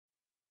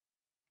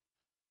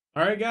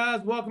All right,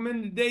 guys, welcome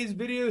into today's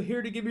video.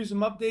 Here to give you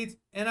some updates,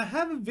 and I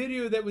have a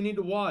video that we need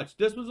to watch.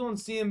 This was on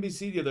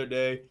CNBC the other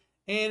day,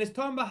 and it's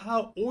talking about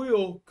how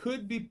oil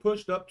could be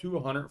pushed up to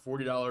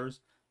 $140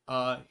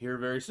 here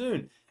very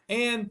soon.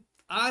 And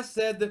I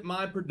said that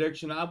my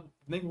prediction, I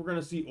think we're going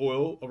to see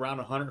oil around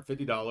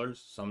 $150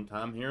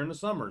 sometime here in the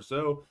summer.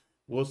 So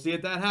we'll see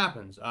if that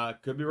happens.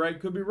 Could be right,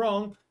 could be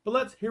wrong, but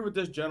let's hear what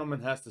this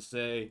gentleman has to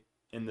say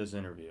in this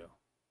interview.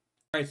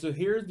 All right, so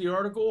here's the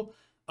article.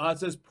 It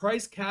says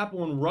price cap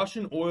on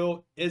Russian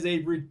oil is a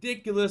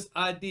ridiculous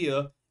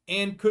idea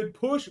and could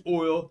push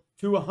oil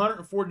to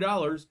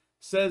 $140,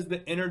 says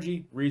the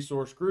Energy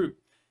Resource Group.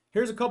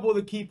 Here's a couple of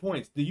the key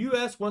points. The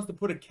U.S. wants to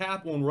put a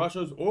cap on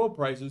Russia's oil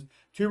prices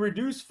to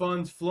reduce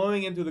funds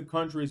flowing into the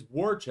country's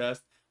war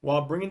chest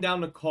while bringing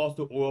down the cost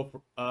of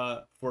oil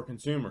for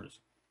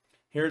consumers.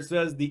 Here it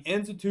says the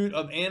Institute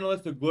of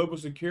Analysts of Global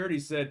Security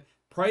said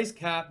price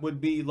cap would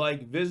be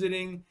like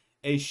visiting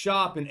a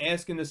shop and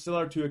asking the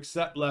seller to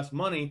accept less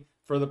money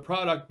for the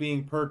product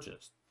being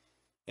purchased.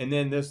 And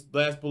then this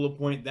last bullet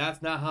point,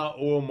 that's not how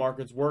oil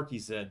markets work, he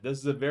said. This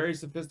is a very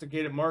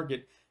sophisticated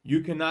market.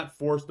 You cannot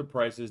force the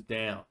prices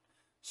down.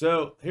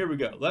 So here we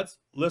go. Let's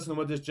listen to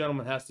what this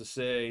gentleman has to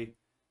say.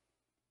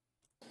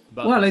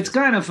 Well, it's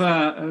kind of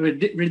a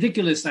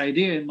ridiculous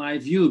idea in my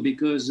view,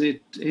 because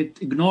it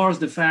ignores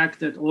the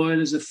fact that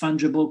oil is a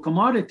fungible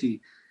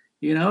commodity.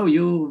 You know,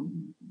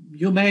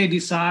 you may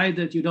decide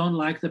that you don't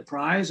like the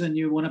price and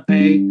you want to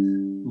pay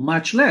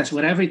much less.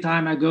 But every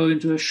time I go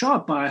into a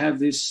shop, I have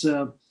this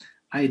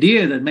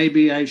idea that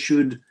maybe I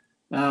should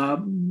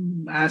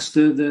ask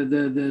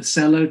the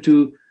seller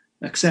to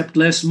accept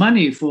less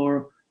money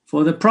for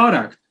the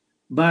product.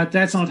 But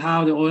that's not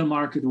how the oil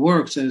market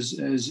works, as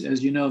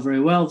you know very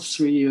well,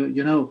 Sri.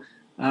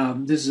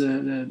 This is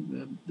a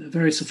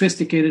very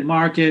sophisticated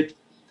market.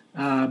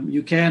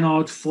 You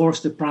cannot force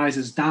the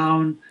prices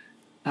down.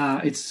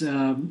 It's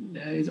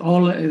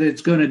all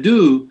it's going to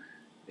do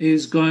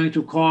is going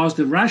to cause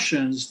the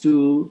Russians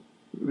to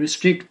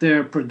restrict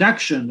their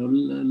production, or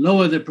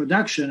lower their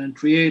production, and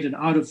create an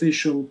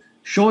artificial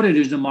shortage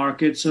in the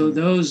market. So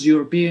those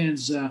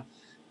Europeans and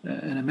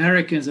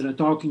Americans that are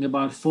talking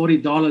about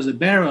 $40 a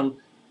barrel,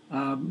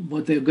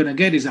 what they're going to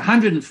get is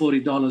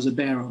 $140 a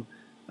barrel,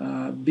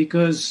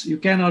 because you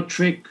cannot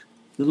trick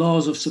the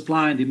laws of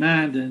supply and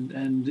demand,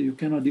 and you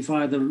cannot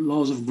defy the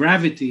laws of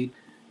gravity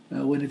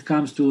when it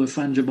comes to a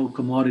fungible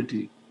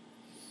commodity.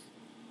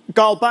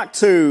 Gal, back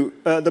to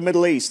the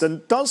Middle East,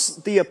 and does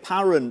the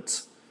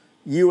apparent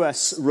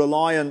US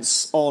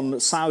reliance on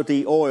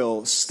Saudi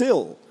oil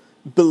still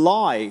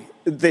belie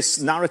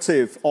this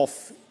narrative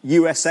of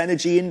US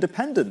energy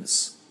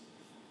independence?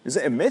 Is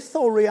it a myth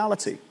or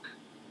reality?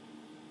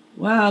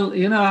 Well,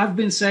 I've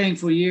been saying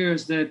for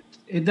years that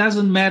it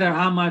doesn't matter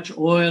how much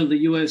oil the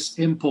US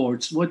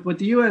imports. What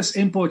the US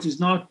imports is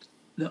not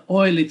the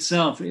oil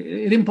itself.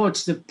 It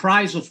imports the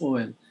price of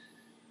oil.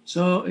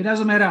 So it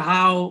doesn't matter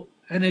how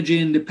energy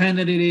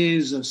independent it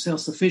is or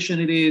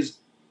self-sufficient it is.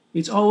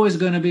 It's always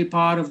going to be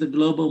part of the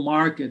global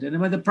market. And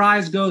when the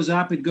price goes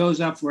up, it goes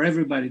up for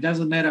everybody. It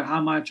doesn't matter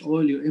how much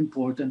oil you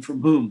import and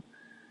from whom.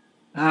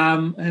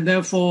 And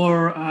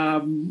therefore,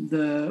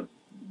 the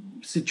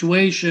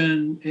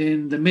situation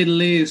in the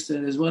Middle East,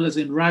 and as well as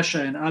in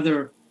Russia and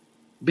other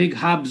big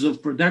hubs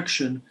of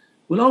production,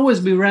 will always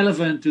be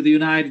relevant to the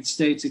United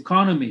States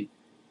economy,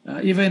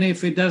 even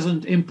if it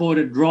doesn't import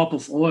a drop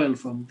of oil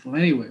from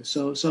anywhere.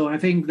 So I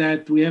think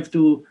that we have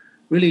to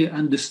really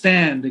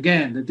understand,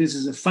 again, that this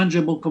is a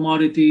fungible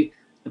commodity.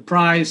 The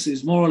price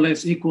is more or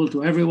less equal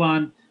to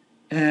everyone.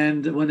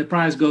 And when the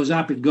price goes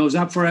up, it goes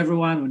up for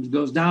everyone. When it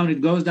goes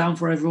down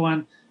for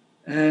everyone.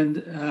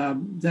 And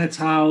that's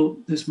how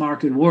this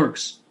market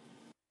works.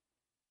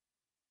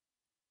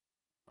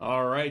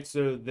 All right,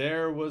 so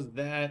there was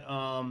that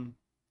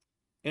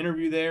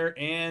interview there,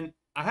 and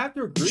I have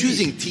to agree.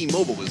 Choosing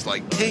T-Mobile was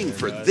like paying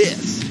for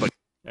this, but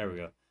there we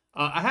go.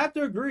 I have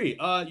to agree.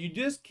 You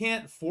just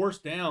can't force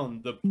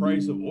down the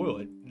price of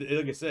oil.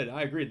 Like I said,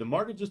 I agree. The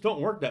market just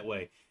don't work that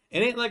way.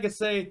 It ain't like I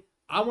say,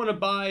 I want to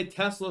buy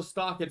Tesla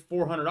stock at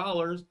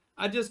 $400.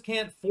 I just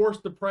can't force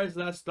the price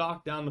of that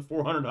stock down to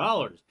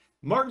 $400.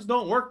 Markets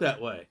don't work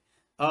that way.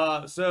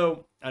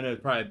 So I know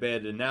it's probably a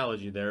bad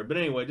analogy there, but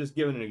anyway, just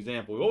giving an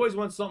example. We always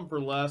want something for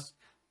less,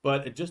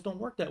 but it just don't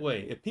work that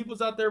way. If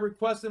people's out there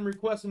requesting,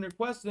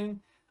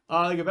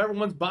 like if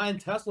everyone's buying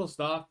Tesla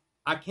stock,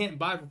 I can't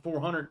buy for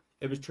 400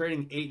 if it's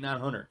trading 800,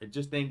 900. It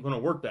just ain't going to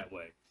work that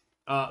way.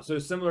 So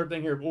similar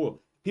thing here with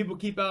oil. People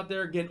keep out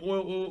there getting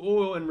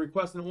oil, and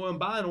requesting oil and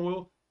buying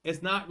oil.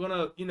 It's not going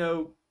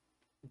to,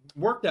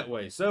 work that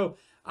way. So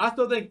I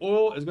still think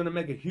oil is going to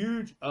make a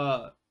huge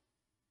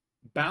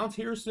bounce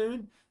here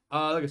soon.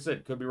 Like I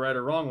said, could be right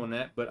or wrong on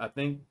that, but I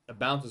think a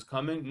bounce is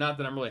coming. Not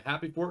that I'm really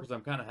happy for it, because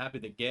I'm kind of happy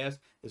that gas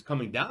is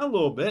coming down a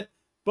little bit.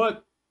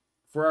 But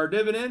for our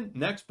dividend,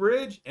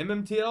 Nextbridge,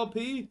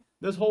 MMTLP,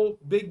 this whole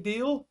big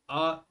deal,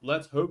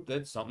 let's hope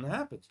that something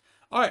happens.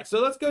 All right,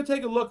 so let's go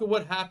take a look at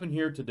what happened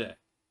here today.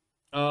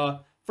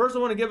 First, I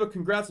want to give a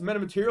congrats to Meta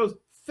Materials.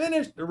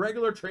 Finished the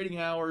regular trading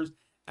hours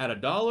at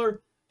 $1.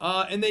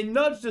 And they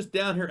nudged us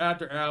down here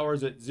after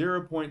hours at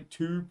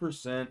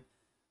 0.2%,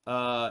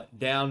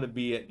 down to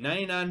be at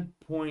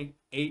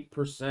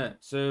 99.8%.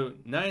 So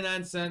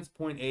 99 cents,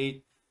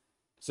 0.8.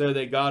 So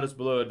they got us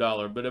below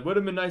 $1. But it would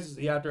have been nice to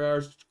see after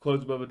hours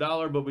close above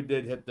 $1, but we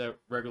did hit the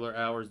regular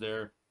hours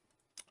there.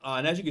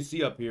 And as you can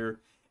see up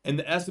here, in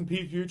the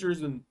S&P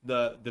futures and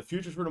the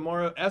futures for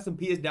tomorrow,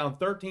 S&P is down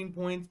 13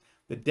 points.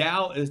 The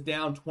Dow is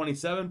down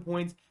 27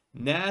 points.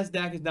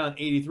 NASDAQ is down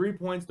 83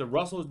 points. The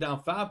Russell is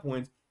down 5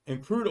 points.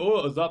 And crude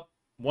oil is up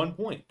 1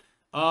 point.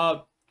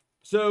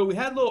 So we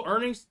had little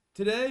earnings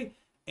today,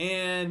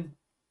 and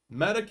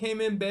Meta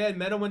came in bad.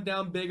 Meta went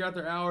down big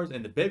after hours,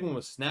 and the big one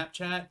was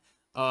Snapchat.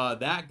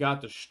 That got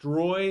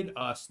destroyed.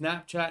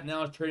 Snapchat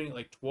now is trading at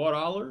like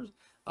 $12.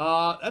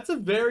 That's a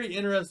very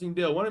interesting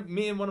deal.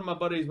 Me and one of my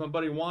buddies, my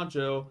buddy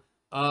Wancho,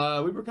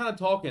 we were kind of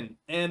talking,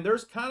 and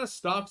there's kind of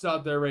stocks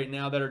out there right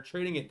now that are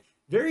trading at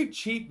very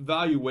cheap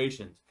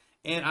valuations,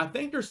 and I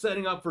think they're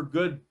setting up for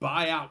good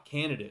buyout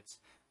candidates.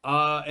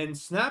 And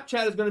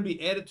Snapchat is going to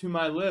be added to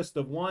my list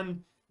of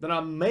one that I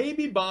may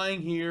be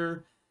buying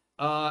here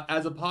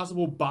as a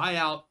possible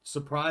buyout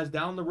surprise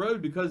down the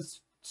road,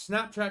 because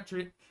Snapchat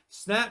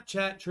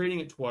trading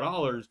at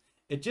 $12,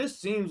 it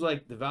just seems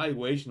like the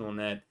valuation on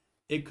that,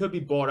 it could be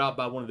bought out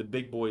by one of the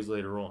big boys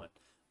later on.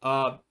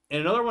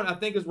 And another one I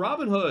think is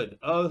Robinhood,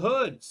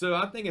 Hood. So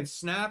I'm thinking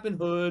Snap and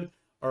Hood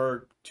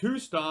are two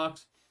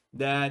stocks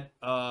that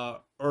are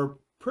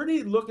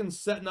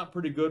setting up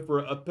pretty good for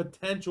a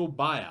potential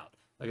buyout.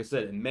 Like I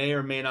said, it may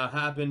or may not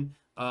happen,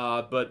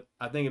 but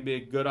I think it'd be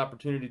a good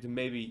opportunity to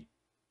maybe,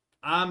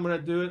 I'm going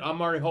to do it.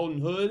 I'm already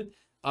holding Hood.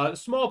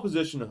 Small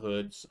position of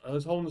Hood. I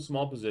was holding a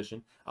small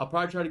position. I'll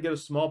probably try to get a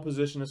small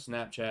position of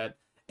Snapchat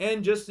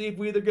and just see if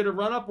we either get a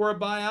run up or a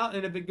buyout.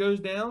 And if it goes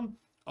down,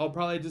 I'll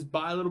probably just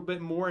buy a little bit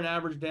more and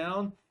average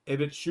down. If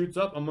it shoots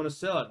up, I'm going to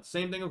sell it.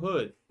 Same thing with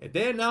Hood. If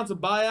they announce a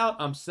buyout,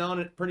 I'm selling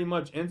it pretty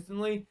much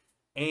instantly.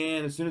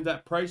 And as soon as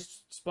that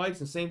price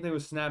spikes, and same thing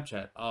with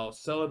Snapchat, I'll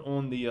sell it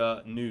on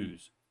the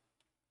news.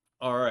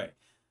 All right.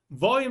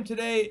 Volume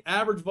today,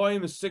 average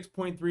volume is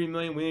 6.3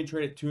 million. We need to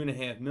trade at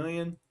 2.5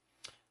 million.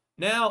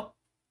 Now,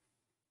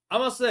 I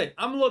must say,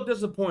 I'm a little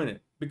disappointed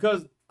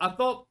because I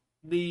thought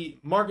the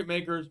market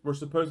makers were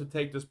supposed to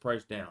take this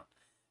price down.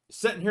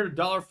 Sitting here at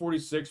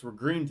 $1.46, we're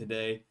green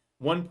today,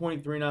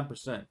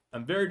 1.39%.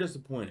 I'm very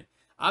disappointed.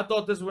 I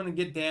thought this was going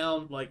to get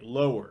down like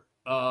lower.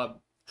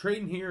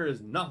 Trading here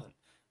is nothing.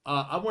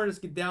 I wanted this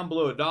to get down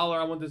below $1.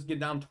 I want this to get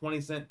down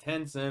 20 cents,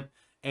 10 cents,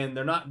 and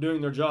they're not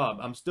doing their job.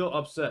 I'm still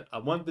upset. I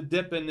want the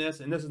dip in this,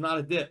 and this is not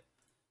a dip.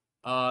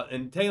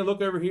 And take a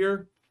look over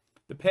here.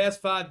 The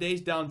past 5 days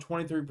down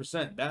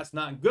 23%. That's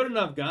not good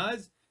enough,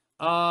 guys.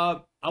 I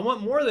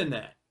want more than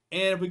that.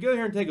 And if we go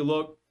here and take a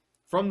look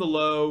from the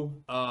low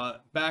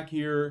back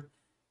here,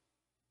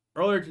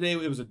 earlier today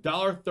it was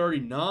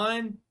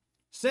 $1.39.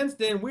 Since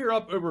then, we're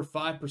up over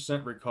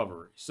 5%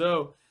 recovery.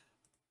 So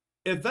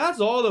if that's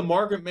all the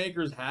market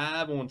makers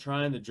have on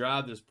trying to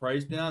drive this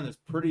price down, that's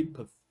pretty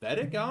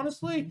pathetic,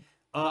 honestly.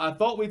 I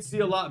thought we'd see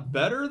a lot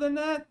better than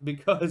that,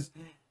 because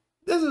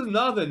this is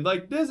nothing.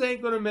 Like, this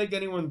ain't going to make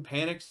anyone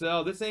panic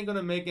sell. This ain't going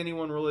to make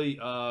anyone really,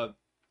 go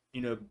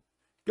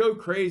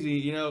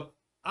crazy.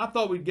 I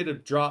thought we'd get a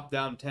drop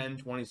down 10,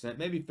 20 cents,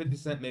 maybe 50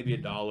 cents, maybe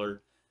 $1.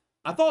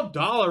 I thought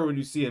 $1 would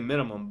you see a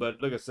minimum,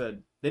 but like I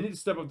said, they need to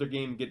step up their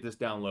game and get this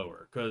down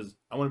lower, because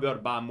I want to be able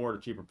to buy more at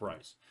a cheaper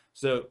price.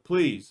 So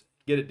please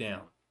get it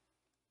down.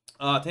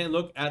 Take a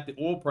look at the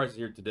oil prices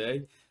here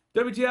today.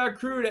 WTI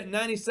crude at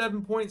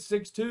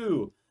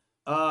 97.62.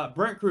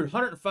 Brent crude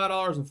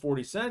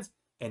 $105.40.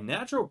 And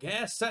natural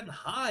gas setting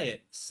high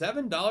at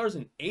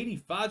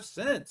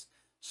 $7.85.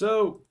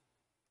 So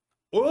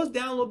oil's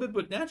down a little bit,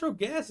 but natural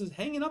gas is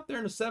hanging up there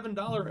in the $7,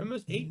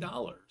 almost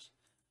 $8.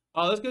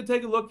 Let's go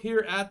take a look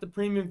here at the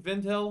premium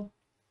Intel.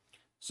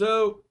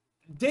 So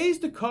days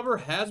to cover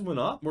has went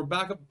up. We're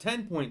back up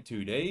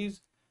 10.2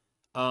 days.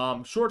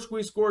 Short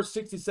squeeze score is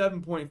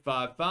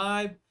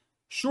 67.55.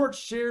 Short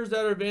shares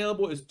that are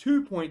available is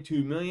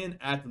 2.2 million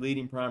at the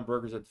leading prime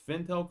brokers at the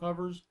Fintel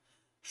covers.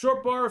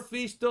 Short bar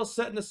fee still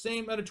setting the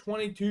same at a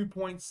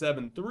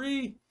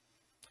 22.73.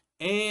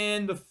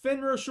 And the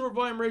FINRA short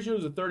volume ratio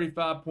is a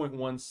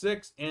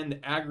 35.16. And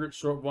the aggregate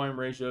short volume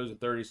ratio is a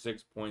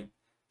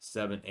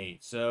 36.78.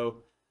 So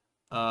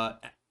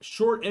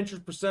short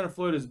interest percent of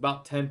float is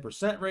about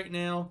 10% right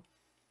now.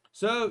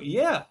 So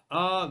yeah,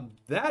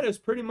 that is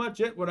pretty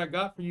much it, what I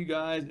got for you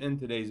guys in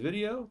today's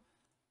video.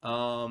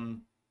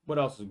 What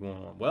else is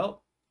going on?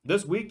 Well,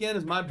 this weekend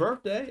is my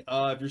birthday.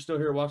 If you're still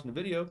here watching the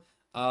video,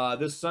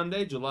 this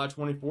Sunday, July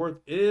 24th,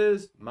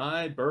 is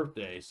my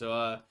birthday.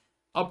 So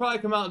I'll probably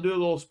come out and do a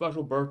little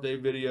special birthday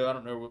video. I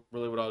don't know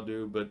really what I'll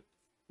do, but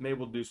maybe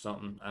we'll do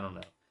something. I don't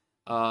know.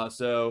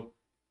 So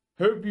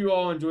hope you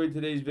all enjoyed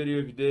today's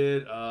video. If you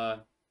did,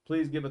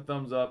 please give a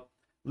thumbs up.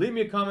 Leave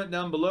me a comment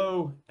down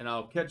below, and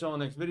I'll catch you on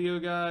the next video,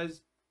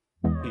 guys.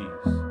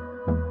 Peace.